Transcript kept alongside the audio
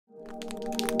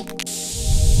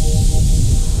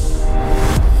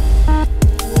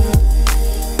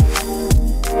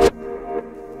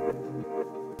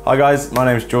Hi guys, my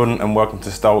name is Jordan and welcome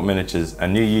to Stalwarts Miniatures, a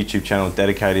new YouTube channel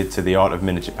dedicated to the art of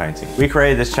miniature painting. We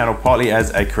created this channel partly as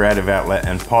a creative outlet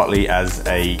and partly as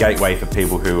a gateway for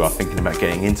people who are thinking about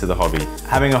getting into the hobby.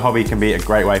 Having a hobby can be a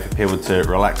great way for people to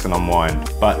relax and unwind,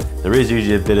 but there is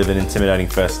usually a bit of an intimidating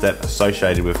first step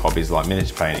associated with hobbies like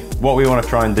miniature painting. What we want to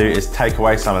try and do is take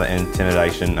away some of that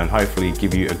intimidation and hopefully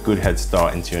give you a good head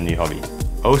start into your new hobby.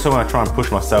 I also want to try and push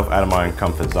myself out of my own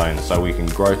comfort zone so we can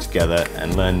grow together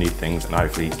and learn new things and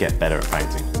hopefully get better at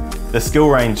painting. The skill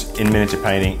range in miniature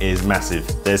painting is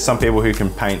massive. There's some people who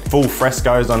can paint full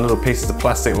frescoes on little pieces of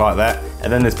plastic like that,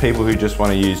 and then there's people who just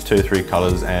want to use 2 or 3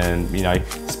 colours and, you know,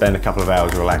 spend a couple of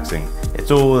hours relaxing.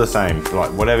 It's all the same.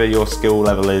 Like, whatever your skill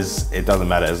level is, it doesn't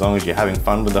matter. As long as you're having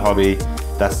fun with the hobby,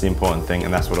 that's the important thing,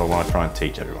 and that's what I want to try and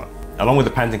teach everyone. Along with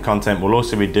the painting content, we'll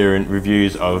also be doing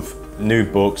reviews of new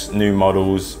books, new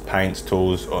models, paints,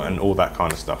 tools, and all that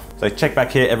kind of stuff. So check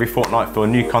back here every fortnight for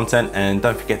new content, and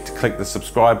don't forget to click the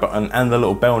subscribe button and the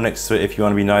little bell next to it if you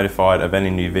want to be notified of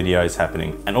any new videos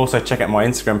happening. And also check out my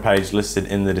Instagram page listed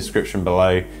in the description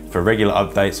below for regular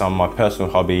updates on my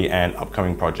personal hobby and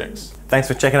upcoming projects. Thanks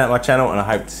for checking out my channel, and I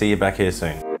hope to see you back here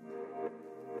soon.